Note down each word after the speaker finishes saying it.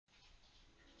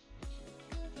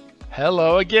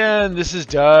Hello again, this is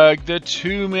Doug, the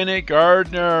 2-Minute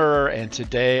Gardener, and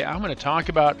today I'm going to talk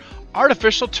about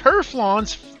artificial turf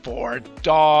lawns for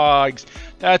dogs.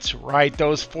 That's right,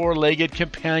 those four-legged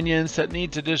companions that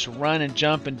need to just run and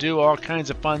jump and do all kinds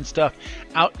of fun stuff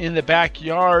out in the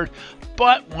backyard.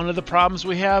 But one of the problems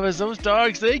we have is those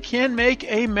dogs, they can make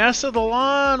a mess of the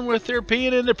lawn with their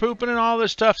peeing and their pooping and all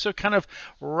this stuff, so it kind of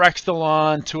wrecks the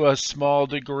lawn to a small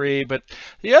degree. But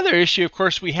the other issue, of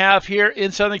course, we have here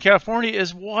in Southern California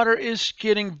is water is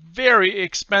getting very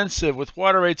expensive, with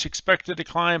water rates expected to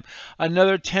climb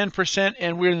another 10%,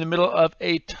 and we're in the middle of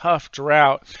a tough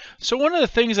drought. So one of the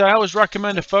things that I always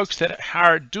recommend to folks that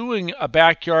are doing a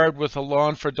backyard with a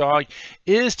lawn for dog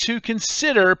is to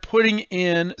consider putting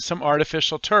in some artificial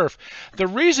turf. The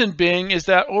reason being is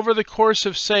that over the course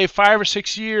of, say, 5 or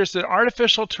 6 years, the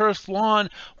artificial turf lawn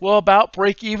will about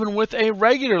break even with a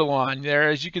regular lawn. There,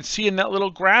 as you can see in that little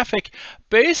graphic,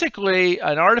 basically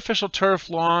an artificial turf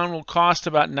lawn will cost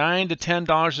about $9 to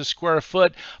 $10 a square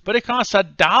foot, but it costs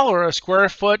 $1 a square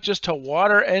foot just to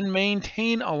water and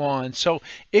maintain a lawn. So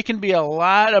it can be a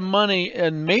lot of money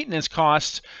in maintenance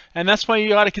costs, and that's why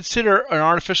you ought to consider an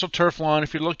artificial turf lawn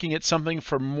if you're looking at something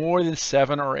for more than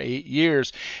 7 or 8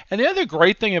 years. And the other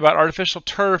great thing about artificial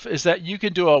turf is that you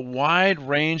can do a wide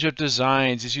range of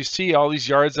designs. As you see all these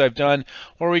yards I've done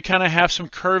where we kind of have some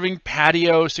curving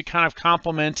patios to kind of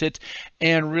complement it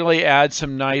and really add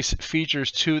some nice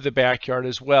features to the backyard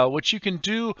as well, which you can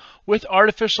do with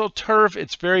artificial turf.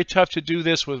 It's very tough to do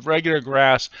this with regular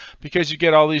grass because you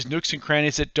get all these nooks and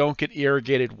crannies that don't get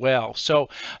irrigated well. So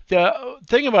the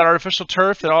thing about artificial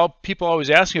turf that all people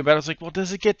always ask me about is like, well,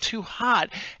 does it get too hot?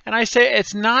 And I say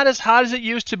it's not as hot as it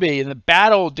used to be. In the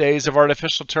bad old days of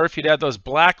artificial turf, you'd have those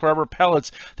black rubber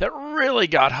pellets that really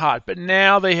got hot, but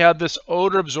now they have this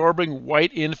odor absorbing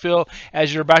white infill,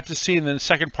 as you're about to see in the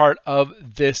second part of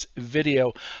this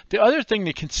video. The other thing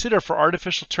to consider for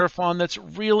artificial turf lawn that's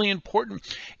really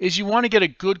important is you want to get a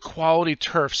good quality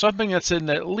turf, something that's in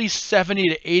the at least 70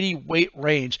 to 80 weight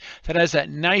range, that has that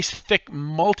nice thick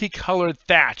multicolored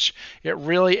thatch. It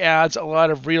really adds a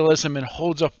lot of realism and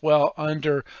holds up well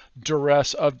under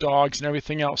duress of dogs and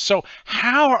everything else. So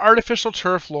how are artificial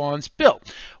turf lawns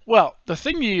built? Well, the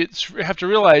thing you have to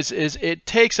realize is it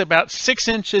takes about 6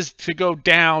 inches to go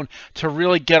down to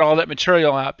really get all that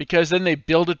material out, because then they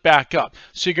build it back up.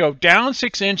 So you go down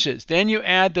 6 inches, then you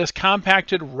add this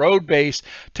compacted road base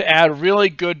to add really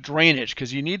good drainage,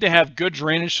 because you need to have good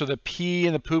drainage so the pee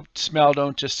and the poop smell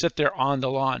don't just sit there on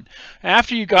the lawn.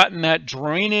 After you've gotten that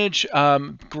drainage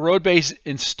road base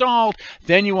installed,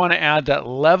 then you want to add that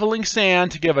leveling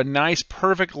sand to give a nice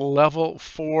perfect level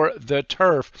for the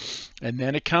turf. And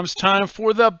then it comes time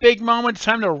for the big moment. It's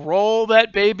time to roll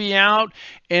that baby out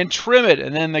and trim it.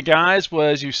 And then the guys, well,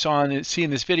 as you see in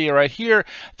this video right here,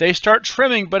 they start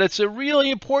trimming, but it's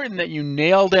really important that you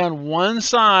nail down one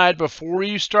side before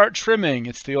you start trimming.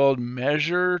 It's the old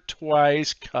measure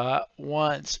twice, cut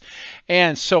once.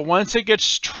 And so once it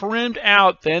gets trimmed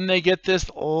out, then they get this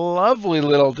lovely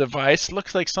little device. It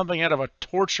looks like something out of a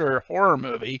torture horror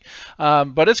movie,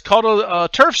 but it's called a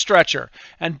turf stretcher.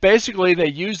 And basically they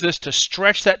use this to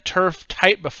stretch that turf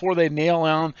tight before they nail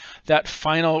down that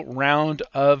final round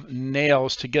of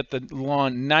nails to get the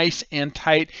lawn nice and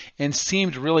tight and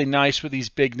seamed really nice with these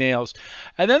big nails.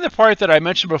 And then the part that I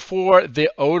mentioned before,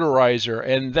 the odorizer,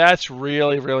 and that's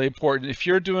really, really important. If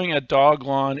you're doing a dog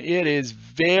lawn, it is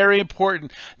very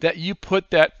important that you put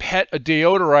that pet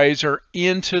deodorizer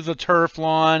into the turf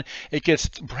lawn. It gets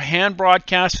hand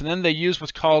broadcast, and then they use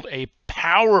what's called a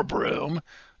power broom.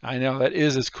 I know that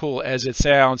is as cool as it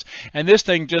sounds. And this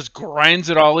thing just grinds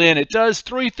it all in. It does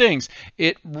 3 things.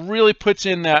 It really puts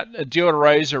in that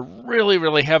deodorizer really,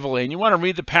 really heavily. And you want to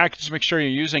read the package to make sure you're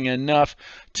using enough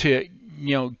to,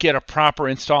 get a proper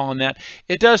install on that.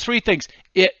 It does 3 things.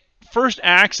 It first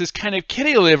acts as kind of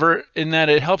kitty liver in that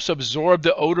it helps absorb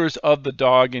the odors of the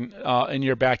dog in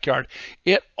your backyard.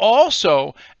 It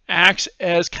also acts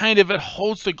as kind of, it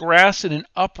holds the grass in an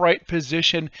upright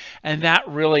position, and that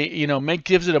really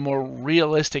gives it a more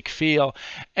realistic feel.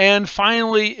 And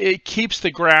finally, it keeps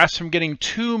the grass from getting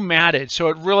too matted, so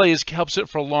it really helps it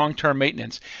for long-term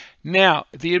maintenance. Now,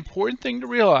 the important thing to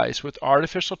realize with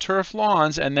artificial turf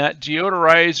lawns and that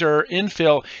deodorizer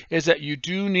infill is that you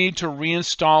do need to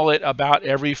reinstall it about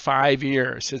every 5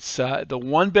 years. It's the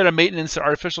one bit of maintenance that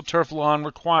artificial turf lawn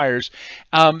requires.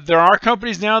 There are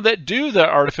companies now that do the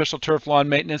artificial turf lawn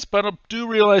maintenance, but do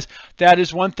realize that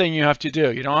is one thing you have to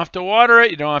do. You don't have to water it,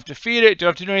 you don't have to feed it, you don't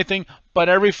have to do anything, but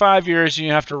every 5 years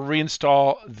you have to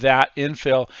reinstall that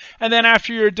infill. And then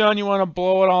after you're done, you want to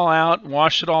blow it all out and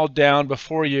wash it all down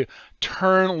before you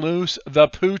turn loose the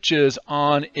pooches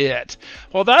on it.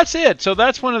 Well, that's it. So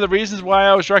that's one of the reasons why I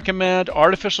always recommend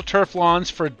artificial turf lawns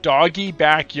for doggy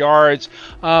backyards,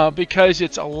 because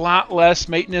it's a lot less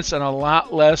maintenance and a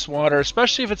lot less water,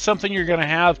 especially if it's something you're going to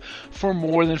have for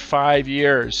more than 5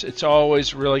 years. It's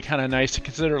always really kind of nice to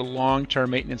consider long-term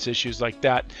maintenance issues like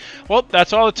that. Well,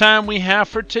 that's all the time we have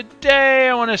for today.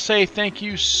 I want to say thank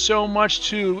you so much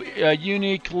to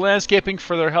Unique Landscaping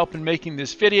for their help in making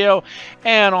this video,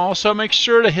 and also make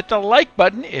sure to hit the like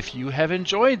button if you have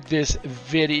enjoyed this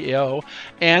video,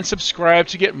 and subscribe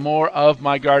to get more of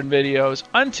my garden videos.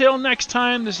 Until next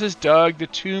time, this is Doug the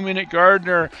 2 Minute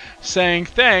Gardener saying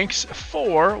thanks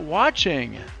for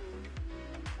watching.